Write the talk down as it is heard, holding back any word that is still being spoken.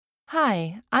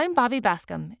Hi, I'm Bobby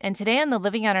Bascom, and today on the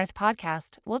Living on Earth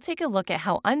podcast, we'll take a look at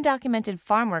how undocumented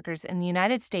farm workers in the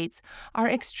United States are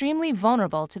extremely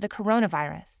vulnerable to the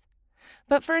coronavirus.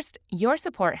 But first, your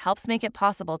support helps make it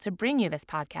possible to bring you this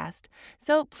podcast,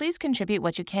 so please contribute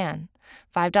what you can.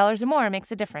 $5 or more makes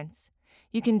a difference.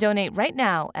 You can donate right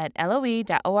now at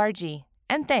loe.org.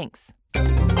 And thanks.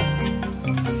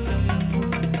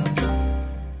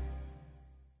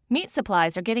 Meat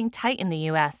supplies are getting tight in the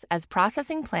U.S. as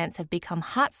processing plants have become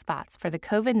hotspots for the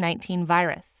COVID-19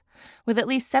 virus. With at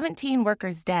least 17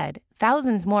 workers dead,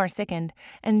 thousands more sickened,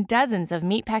 and dozens of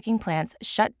meatpacking plants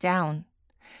shut down.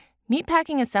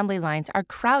 Meatpacking assembly lines are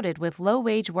crowded with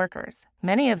low-wage workers.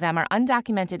 Many of them are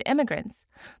undocumented immigrants,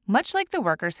 much like the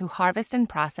workers who harvest and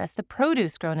process the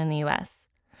produce grown in the U.S.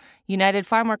 United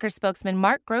Farm Workers spokesman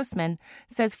Mark Grossman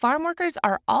says farm workers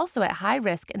are also at high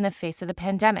risk in the face of the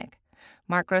pandemic.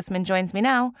 Mark Grossman joins me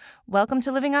now. Welcome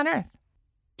to Living on Earth.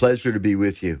 Pleasure to be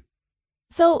with you.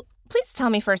 So, please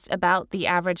tell me first about the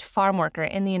average farm worker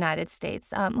in the United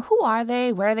States. Who are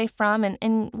they? Where are they from?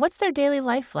 And what's their daily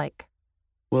life like?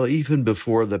 Well, even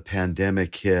before the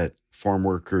pandemic hit, farm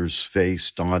workers face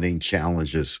daunting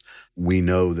challenges. We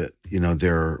know that,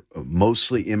 they're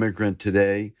mostly immigrant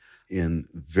today in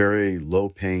very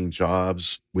low-paying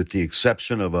jobs, with the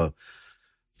exception of a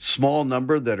small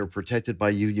number that are protected by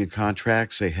union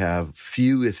contracts. They have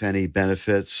few, if any,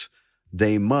 benefits.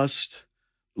 They must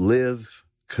live,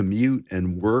 commute,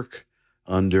 and work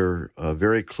under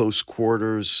very close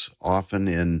quarters, often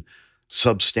in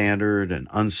substandard and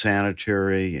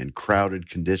unsanitary and crowded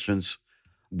conditions.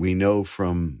 We know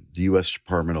from the U.S.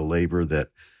 Department of Labor that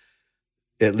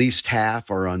at least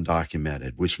half are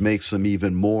undocumented, which makes them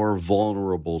even more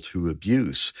vulnerable to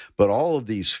abuse. But all of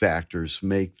these factors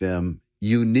make them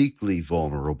uniquely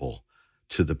vulnerable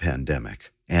to the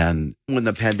pandemic. And when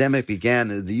the pandemic began,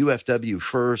 the UFW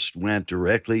first went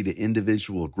directly to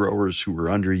individual growers who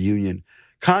were under union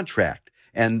contract.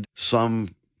 And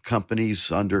some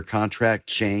companies under contract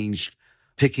changed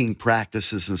picking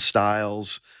practices and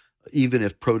styles, even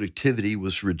if productivity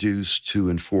was reduced, to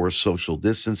enforce social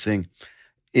distancing,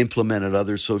 implemented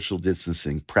other social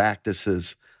distancing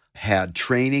practices, had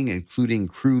training, including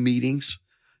crew meetings,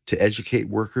 to educate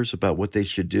workers about what they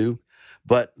should do.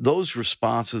 But those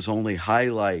responses only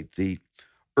highlight the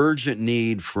urgent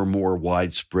need for more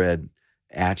widespread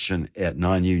action at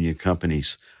non-union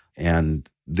companies. And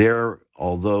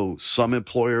although some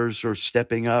employers are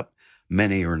stepping up,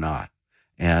 many are not.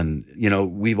 And,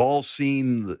 we've all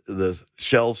seen the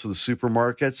shelves of the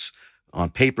supermarkets on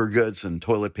paper goods and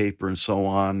toilet paper and so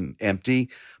on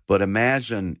empty. But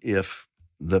imagine if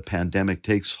the pandemic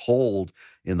takes hold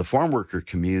in the farm worker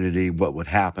community, what would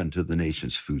happen to the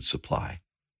nation's food supply.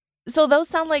 So those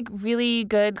sound like really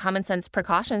good common sense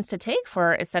precautions to take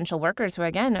for essential workers who,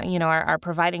 again, are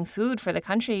providing food for the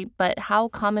country. But how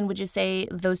common would you say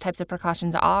those types of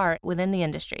precautions are within the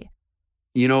industry?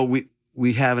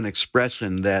 We have an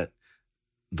expression that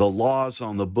the laws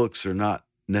on the books are not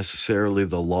necessarily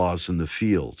the laws in the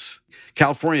fields.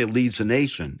 California leads the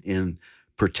nation in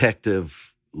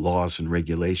protective laws and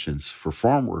regulations for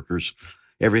farm workers,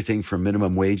 everything from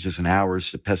minimum wages and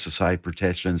hours to pesticide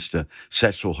protections to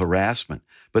sexual harassment.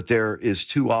 But there is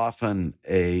too often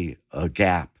a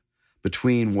gap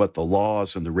between what the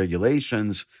laws and the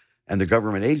regulations and the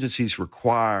government agencies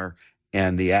require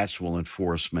and the actual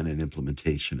enforcement and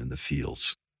implementation in the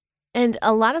fields. And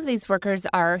a lot of these workers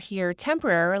are here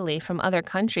temporarily from other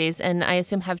countries and I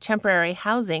assume have temporary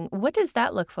housing. What does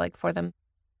that look like for them?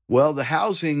 Well, the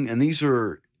housing, and these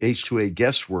are H-2A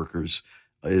guest workers,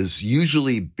 is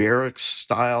usually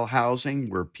barracks-style housing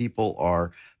where people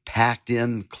are packed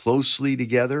in closely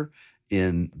together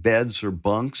in beds or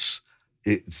bunks.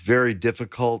 It's very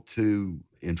difficult to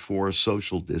enforce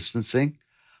social distancing.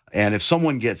 And if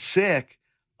someone gets sick,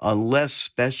 unless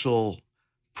special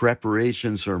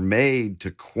preparations are made to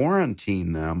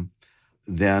quarantine them,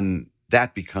 then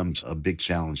that becomes a big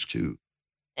challenge too.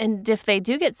 And if they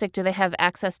do get sick, do they have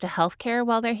access to health care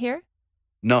while they're here?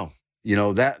 No.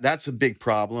 That's a big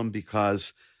problem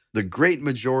because the great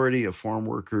majority of farm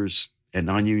workers at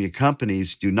non-union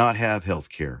companies do not have health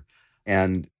care.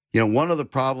 And, one of the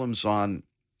problems on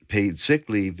paid sick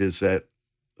leave is that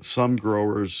some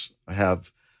growers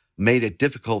have made it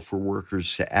difficult for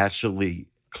workers to actually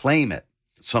claim it.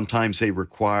 Sometimes they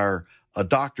require a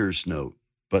doctor's note,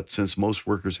 but since most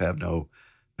workers have no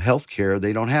health care,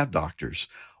 they don't have doctors.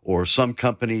 Or some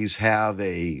companies have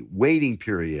a waiting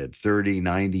period, 30,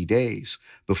 90 days,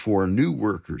 before new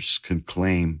workers can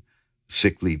claim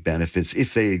sick leave benefits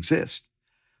if they exist.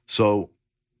 So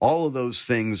all of those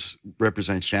things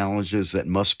represent challenges that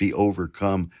must be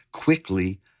overcome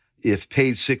quickly if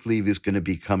paid sick leave is going to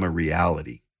become a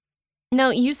reality. Now,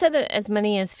 you said that as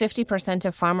many as 50%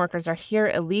 of farm workers are here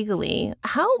illegally.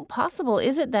 How possible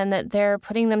is it then that they're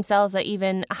putting themselves at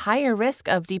even higher risk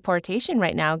of deportation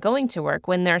right now going to work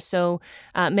when there are so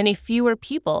many fewer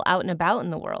people out and about in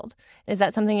the world? Is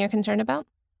that something you're concerned about?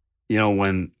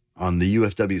 When on the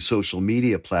UFW social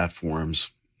media platforms,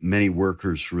 many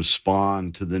workers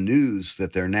respond to the news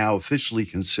that they're now officially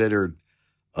considered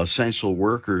essential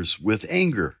workers with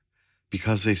anger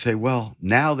because they say, well,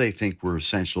 now they think we're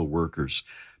essential workers,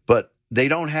 but they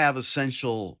don't have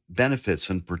essential benefits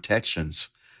and protections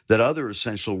that other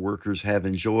essential workers have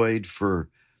enjoyed for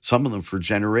some of them for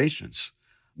generations.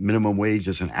 Minimum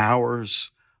wages and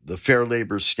hours, the Fair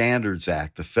Labor Standards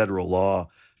Act, the federal law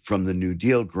from the New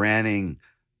Deal granting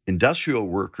industrial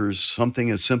workers something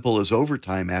as simple as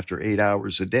overtime after 8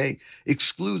 hours a day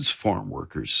excludes farm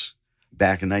workers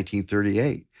back in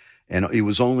 1938. And it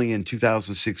was only in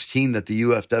 2016 that the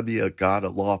UFW got a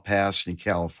law passed in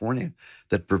California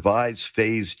that provides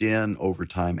phased-in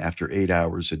overtime after 8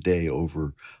 hours a day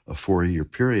over a 4-year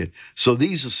period. So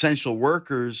these essential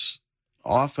workers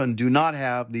often do not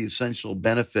have the essential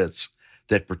benefits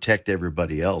that protect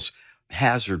everybody else.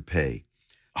 Hazard pay.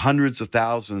 Hundreds of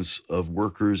thousands of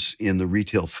workers in the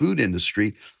retail food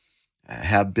industry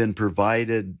have been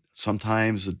provided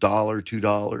sometimes $1,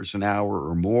 $2 an hour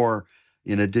or more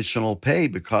in additional pay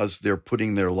because they're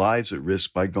putting their lives at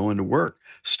risk by going to work,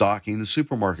 stocking the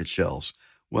supermarket shelves.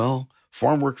 Well,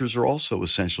 farm workers are also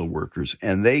essential workers,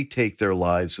 and they take their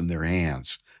lives in their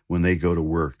hands when they go to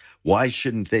work. Why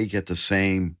shouldn't they get the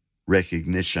same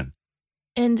recognition?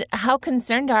 And how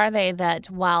concerned are they that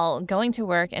while going to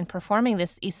work and performing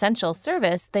this essential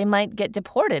service, they might get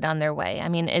deported on their way? I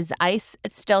mean, is ICE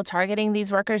still targeting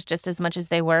these workers just as much as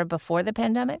they were before the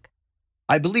pandemic?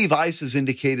 I believe ICE has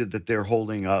indicated that they're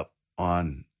holding up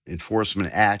on enforcement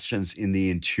actions in the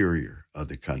interior of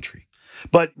the country.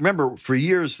 But remember, for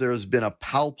years, there has been a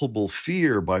palpable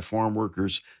fear by farm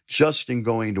workers just in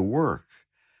going to work.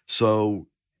 So,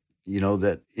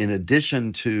 that in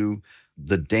addition to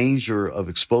the danger of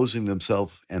exposing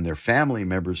themselves and their family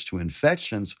members to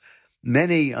infections,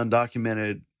 many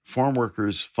undocumented farm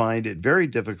workers find it very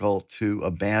difficult to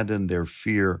abandon their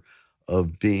fear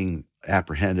of being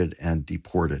apprehended and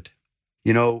deported.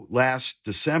 Last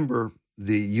December,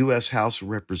 the U.S. House of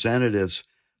Representatives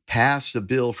passed a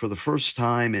bill for the first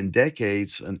time in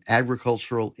decades, an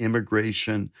agricultural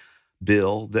immigration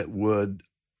bill that would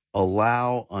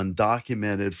allow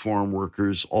undocumented farm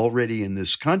workers already in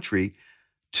this country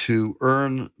to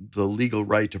earn the legal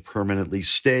right to permanently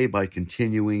stay by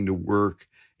continuing to work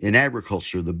in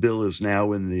agriculture. The bill is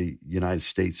now in the United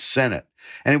States Senate,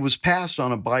 and it was passed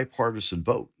on a bipartisan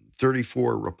vote.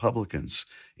 34 Republicans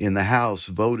in the House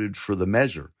voted for the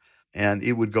measure, and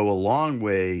it would go a long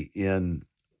way in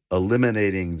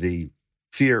eliminating the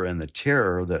fear and the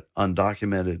terror that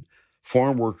undocumented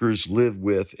farm workers live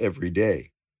with every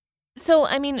day. So,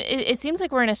 I mean, it seems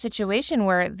like we're in a situation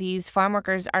where these farm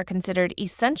workers are considered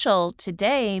essential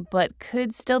today, but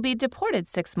could still be deported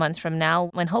 6 months from now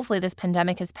when hopefully this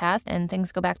pandemic has passed and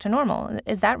things go back to normal.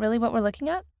 Is that really what we're looking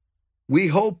at? We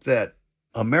hope that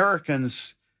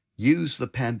Americans use the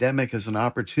pandemic as an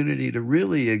opportunity to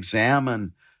really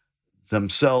examine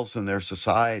themselves and their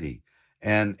society,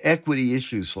 and equity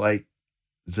issues like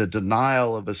the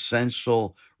denial of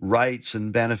essential rights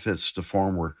and benefits to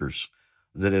farm workers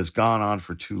that has gone on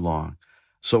for too long.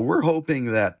 So we're hoping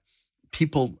that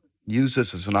people use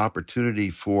this as an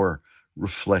opportunity for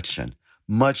reflection,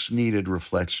 much needed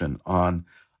reflection on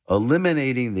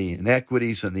eliminating the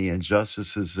inequities and the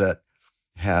injustices that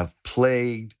have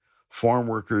plagued farm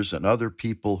workers and other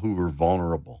people who are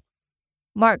vulnerable.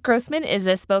 Mark Grossman is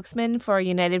a spokesman for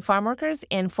United Farm Workers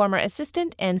and former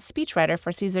assistant and speechwriter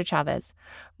for Cesar Chavez.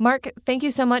 Mark, thank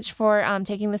you so much for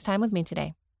taking this time with me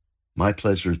today. My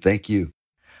pleasure. Thank you.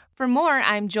 For more,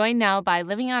 I'm joined now by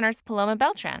Living on Earth's Paloma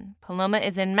Beltran. Paloma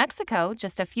is in Mexico,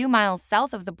 just a few miles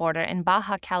south of the border in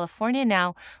Baja California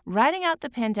now, riding out the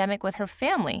pandemic with her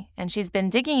family. And she's been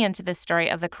digging into the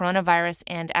story of the coronavirus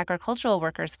and agricultural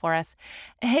workers for us.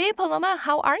 Hey, Paloma,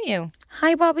 how are you?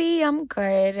 Hi, Bobby. I'm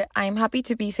good. I'm happy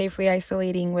to be safely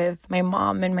isolating with my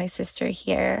mom and my sister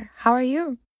here. How are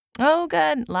you? Oh,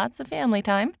 good. Lots of family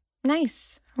time.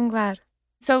 Nice. I'm glad.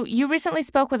 So you recently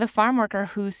spoke with a farm worker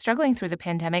who's struggling through the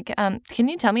pandemic. Can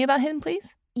you tell me about him,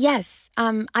 please? Yes.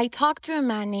 I talked to a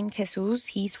man named Jesus.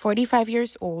 He's 45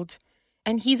 years old,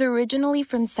 and he's originally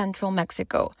from central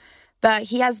Mexico, but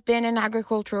he has been an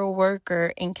agricultural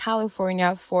worker in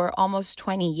California for almost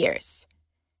 20 years.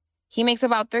 He makes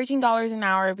about $13 an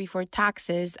hour before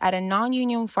taxes at a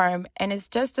non-union farm and is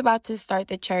just about to start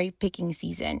the cherry picking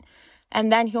season. And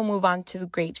then he'll move on to the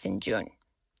grapes in June.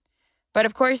 But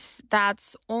of course,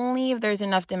 that's only if there's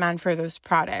enough demand for those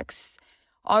products.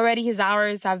 Already his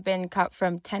hours have been cut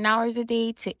from 10 hours a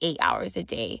day to 8 hours a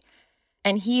day.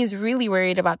 And he is really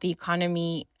worried about the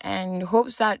economy and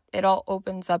hopes that it all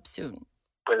opens up soon.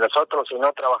 Pues nosotros si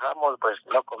no trabajamos, pues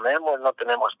no comemos, no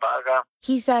tenemos paga.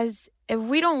 He says, if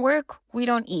we don't work, we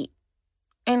don't eat.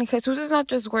 And Jesus is not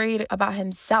just worried about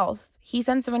himself. He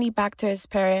sends money back to his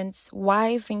parents,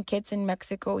 wife, and kids in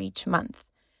Mexico each month.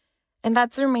 And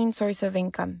that's their main source of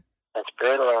income.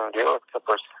 Espero en Dios que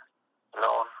pues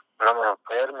no me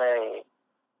enferme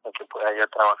y que pueda yo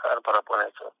trabajar para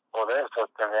poder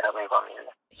sostener a mi familia.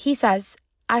 He says,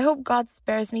 I hope God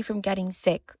spares me from getting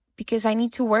sick because I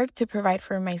need to work to provide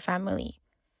for my family.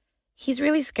 He's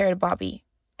really scared, Bobby.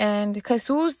 And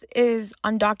Jesus is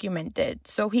undocumented,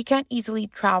 so he can't easily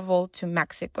travel to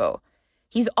Mexico.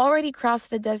 He's already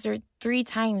crossed the desert 3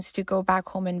 times to go back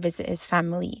home and visit his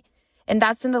family. And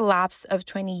that's in the lapse of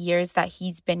 20 years that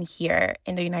he's been here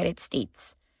in the United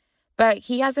States. But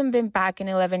he hasn't been back in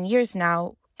 11 years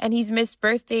now, and he's missed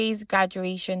birthdays,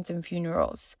 graduations, and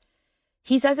funerals.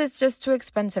 He says it's just too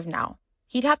expensive now.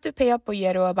 He'd have to pay a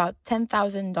pollero about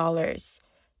 $10,000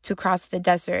 to cross the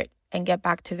desert and get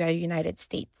back to the United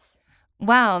States.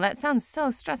 Wow, that sounds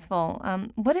so stressful.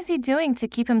 What is he doing to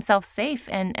keep himself safe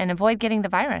and avoid getting the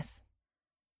virus?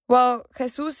 Well,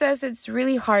 Jesus says it's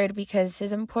really hard because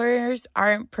his employers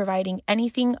aren't providing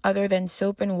anything other than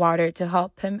soap and water to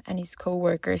help him and his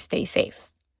co-workers stay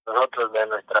safe. Nosotros de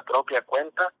nuestra propia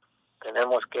cuenta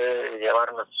tenemos que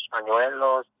llevar nuestros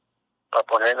pañuelos para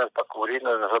ponernos, para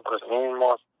cubrirnos nosotros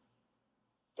mismos.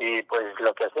 Y pues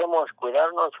lo que hacemos es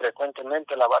cuidarnos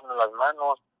frecuentemente, lavarnos las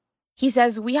manos. He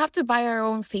says we have to buy our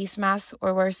own face masks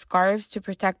or wear scarves to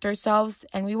protect ourselves,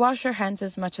 and we wash our hands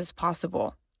as much as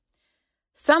possible.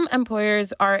 Some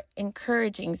employers are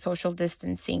encouraging social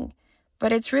distancing,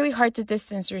 but it's really hard to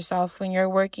distance yourself when you're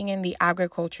working in the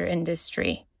agriculture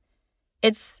industry.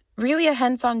 It's really a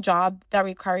hands-on job that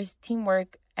requires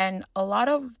teamwork and a lot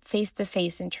of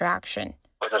face-to-face interaction.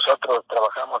 Pues nosotros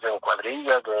trabajamos en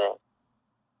cuadrillas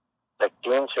de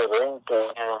 15, 20,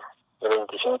 de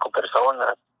 25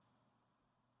 personas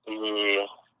y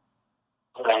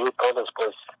ahí todos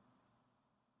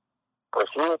pues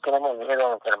sí tenemos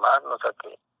miedo a enfermarnos, a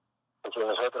que si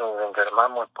nosotros nos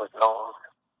enfermamos pues no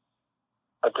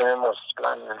tenemos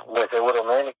plan de seguro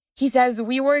médico. He says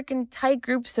we work in tight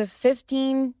groups of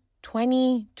 15,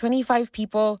 20, 25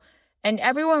 people, and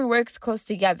everyone works close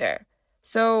together.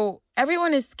 So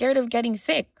everyone is scared of getting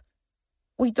sick.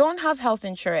 We don't have health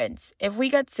insurance. If we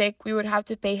get sick, we would have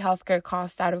to pay healthcare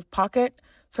costs out of pocket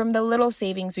from the little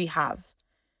savings we have.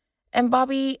 And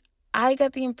Bobby, I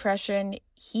get the impression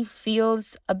he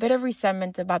feels a bit of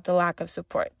resentment about the lack of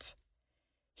support.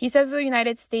 He says the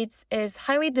United States is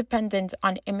highly dependent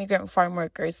on immigrant farm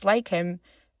workers like him,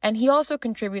 and he also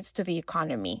contributes to the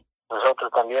economy.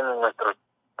 Nosotros también en nuestro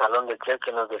talón de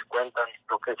cheque nos descuentan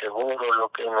lo que es seguro, lo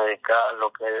que es medical, lo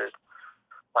que es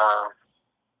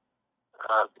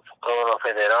todo lo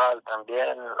federal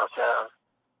también, o sea,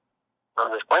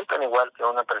 nos descuentan igual que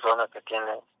una persona que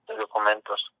tiene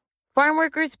documentos. Farm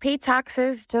workers pay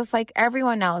taxes just like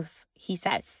everyone else, he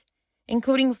says,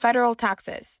 including federal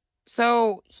taxes.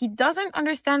 So he doesn't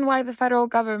understand why the federal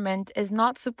government is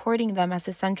not supporting them as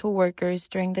essential workers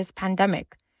during this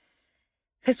pandemic.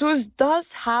 Jesus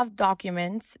does have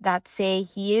documents that say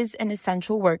he is an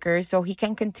essential worker, so he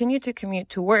can continue to commute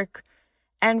to work.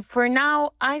 And for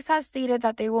now, ICE has stated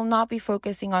that they will not be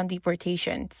focusing on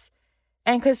deportations.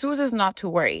 And Jesus is not too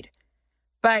worried.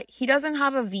 But he doesn't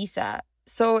have a visa,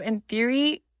 so in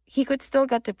theory, he could still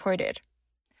get deported.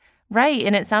 Right,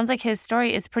 and it sounds like his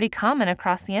story is pretty common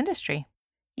across the industry.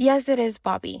 Yes, it is,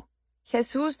 Bobby.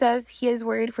 Jesus says he is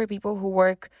worried for people who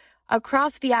work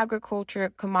across the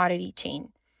agriculture commodity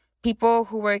chain. People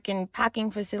who work in packing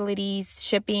facilities,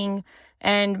 shipping,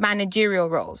 and managerial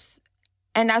roles.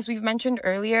 And as we've mentioned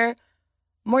earlier,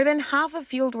 more than half of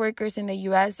field workers in the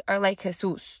U.S. are like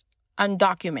Jesus,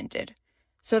 undocumented.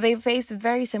 So they face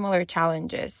very similar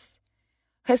challenges.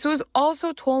 Jesus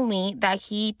also told me that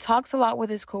he talks a lot with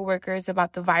his coworkers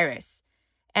about the virus.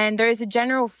 And there is a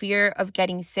general fear of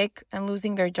getting sick and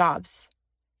losing their jobs.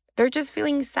 They're just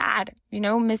feeling sad,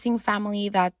 missing family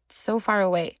that's so far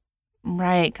away.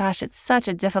 Right. Gosh, it's such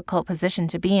a difficult position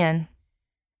to be in.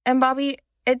 And Bobby,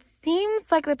 it seems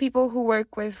like the people who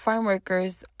work with farm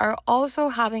workers are also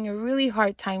having a really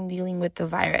hard time dealing with the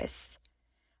virus.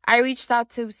 I reached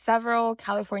out to several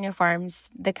California farms,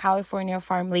 the California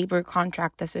Farm Labor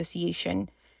Contract Association,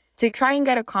 to try and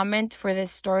get a comment for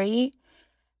this story,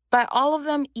 but all of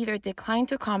them either declined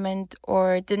to comment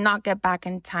or did not get back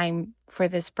in time for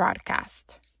this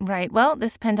broadcast. Right. Well,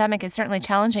 this pandemic is certainly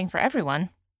challenging for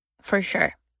everyone. For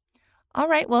sure. All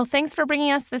right. Well, thanks for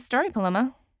bringing us this story,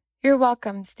 Paloma. You're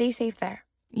welcome. Stay safe there.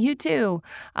 You too.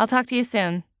 I'll talk to you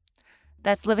soon.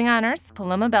 That's Living on Earth's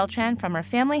Paloma Beltran from her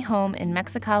family home in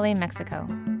Mexicali, Mexico.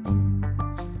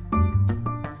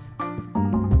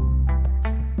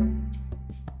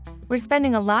 We're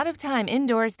spending a lot of time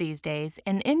indoors these days,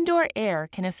 and indoor air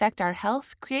can affect our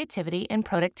health, creativity, and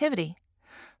productivity.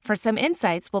 For some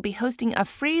insights, we'll be hosting a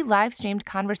free live-streamed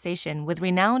conversation with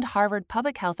renowned Harvard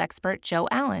public health expert Joe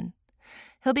Allen.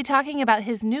 He'll be talking about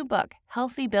his new book,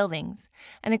 Healthy Buildings,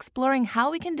 and exploring how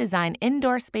we can design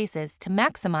indoor spaces to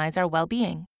maximize our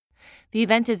well-being. The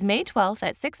event is May 12th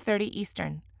at 6:30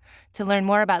 Eastern. To learn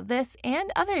more about this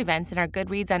and other events in our Good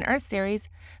Reads on Earth series,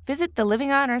 visit the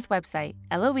Living on Earth website,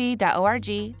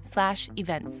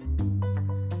 loe.org/events.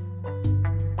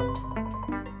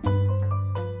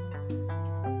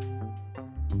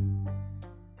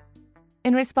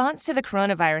 In response to the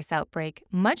coronavirus outbreak,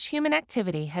 much human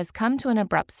activity has come to an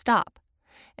abrupt stop.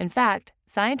 In fact,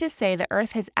 scientists say the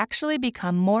Earth has actually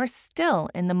become more still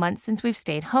in the months since we've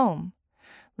stayed home.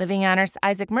 Living on Earth's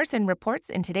Isaac Merson reports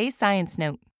in today's Science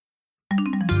Note.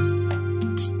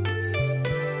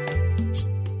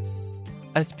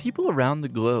 As people around the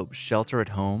globe shelter at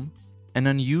home, an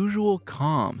unusual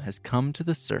calm has come to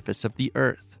the surface of the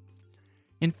Earth.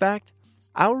 In fact,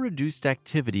 our reduced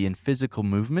activity and physical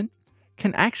movement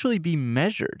can actually be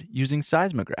measured using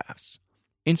seismographs,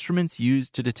 instruments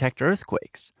used to detect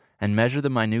earthquakes and measure the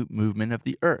minute movement of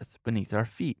the Earth beneath our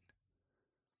feet.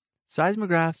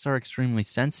 Seismographs are extremely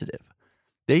sensitive.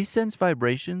 They sense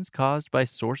vibrations caused by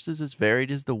sources as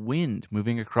varied as the wind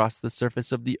moving across the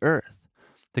surface of the Earth,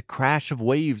 the crash of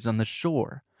waves on the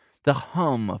shore, the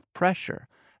hum of pressure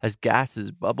as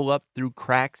gases bubble up through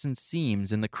cracks and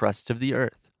seams in the crust of the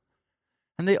Earth.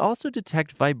 And they also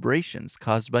detect vibrations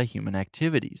caused by human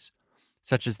activities,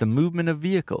 such as the movement of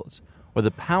vehicles or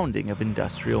the pounding of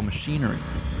industrial machinery.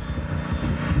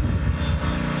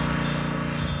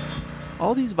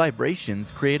 All these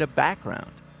vibrations create a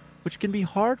background, which can be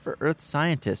hard for Earth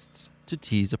scientists to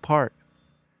tease apart.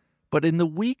 But in the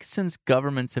weeks since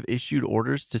governments have issued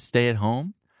orders to stay at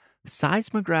home,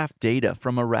 seismograph data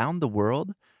from around the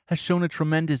world has shown a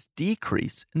tremendous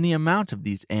decrease in the amount of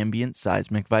these ambient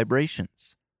seismic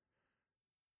vibrations.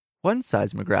 One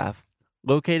seismograph,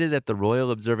 located at the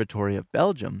Royal Observatory of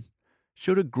Belgium,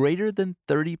 showed a greater than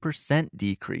 30%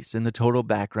 decrease in the total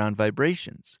background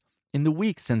vibrations in the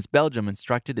weeks since Belgium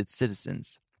instructed its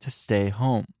citizens to stay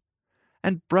home.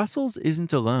 And Brussels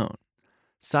isn't alone.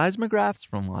 Seismographs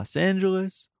from Los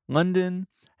Angeles, London,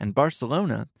 and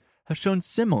Barcelona have shown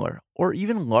similar or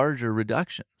even larger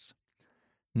reductions.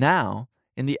 Now,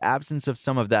 in the absence of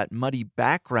some of that muddy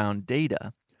background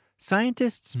data,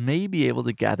 scientists may be able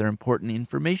to gather important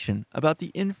information about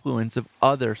the influence of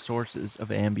other sources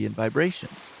of ambient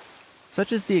vibrations,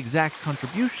 such as the exact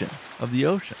contributions of the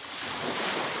ocean.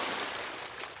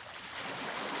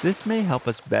 This may help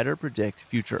us better predict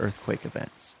future earthquake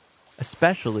events,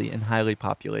 especially in highly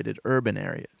populated urban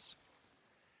areas.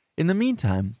 In the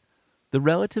meantime, the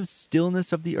relative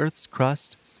stillness of the Earth's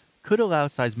crust could allow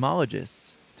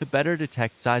seismologists to better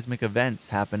detect seismic events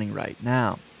happening right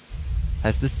now,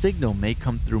 as the signal may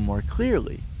come through more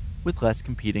clearly with less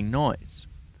competing noise,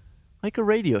 like a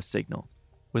radio signal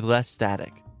with less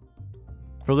static.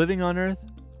 For Living on Earth,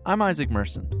 I'm Isaac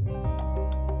Merson.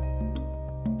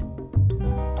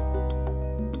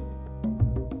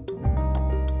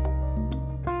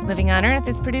 Living on Earth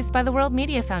is produced by the World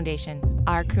Media Foundation.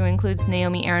 Our crew includes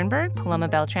Naomi Ehrenberg, Paloma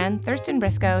Beltran, Thurston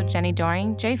Briscoe, Jenny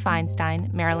Doring, Jay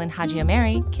Feinstein, Marilyn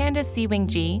Hajiomeri, Candace Seewing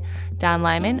G, Don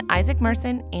Lyman, Isaac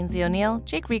Merson, Ainsley O'Neill,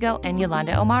 Jake Rigo, and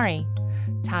Yolanda Omari.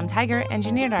 Tom Tiger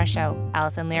engineered our show.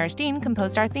 Allison Larish-Dean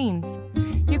composed our themes.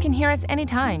 You can hear us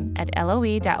anytime at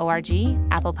loe.org,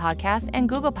 Apple Podcasts, and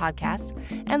Google Podcasts,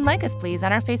 and like us please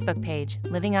on our Facebook page,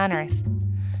 Living on Earth.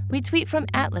 We tweet from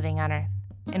 @LivingOnEarth.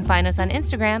 And find us on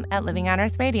Instagram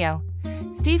 @LivingOnEarthRadio.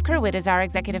 Steve Kerwitt is our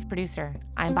executive producer.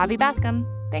 I'm Bobby Bascom.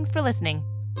 Thanks for listening.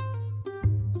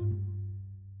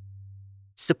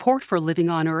 Support for Living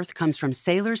on Earth comes from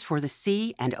Sailors for the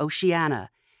Sea and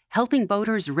Oceana, helping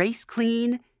boaters race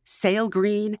clean, sail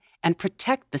green, and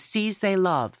protect the seas they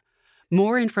love.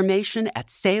 More information at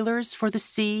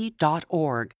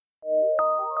sailorsforthesea.org.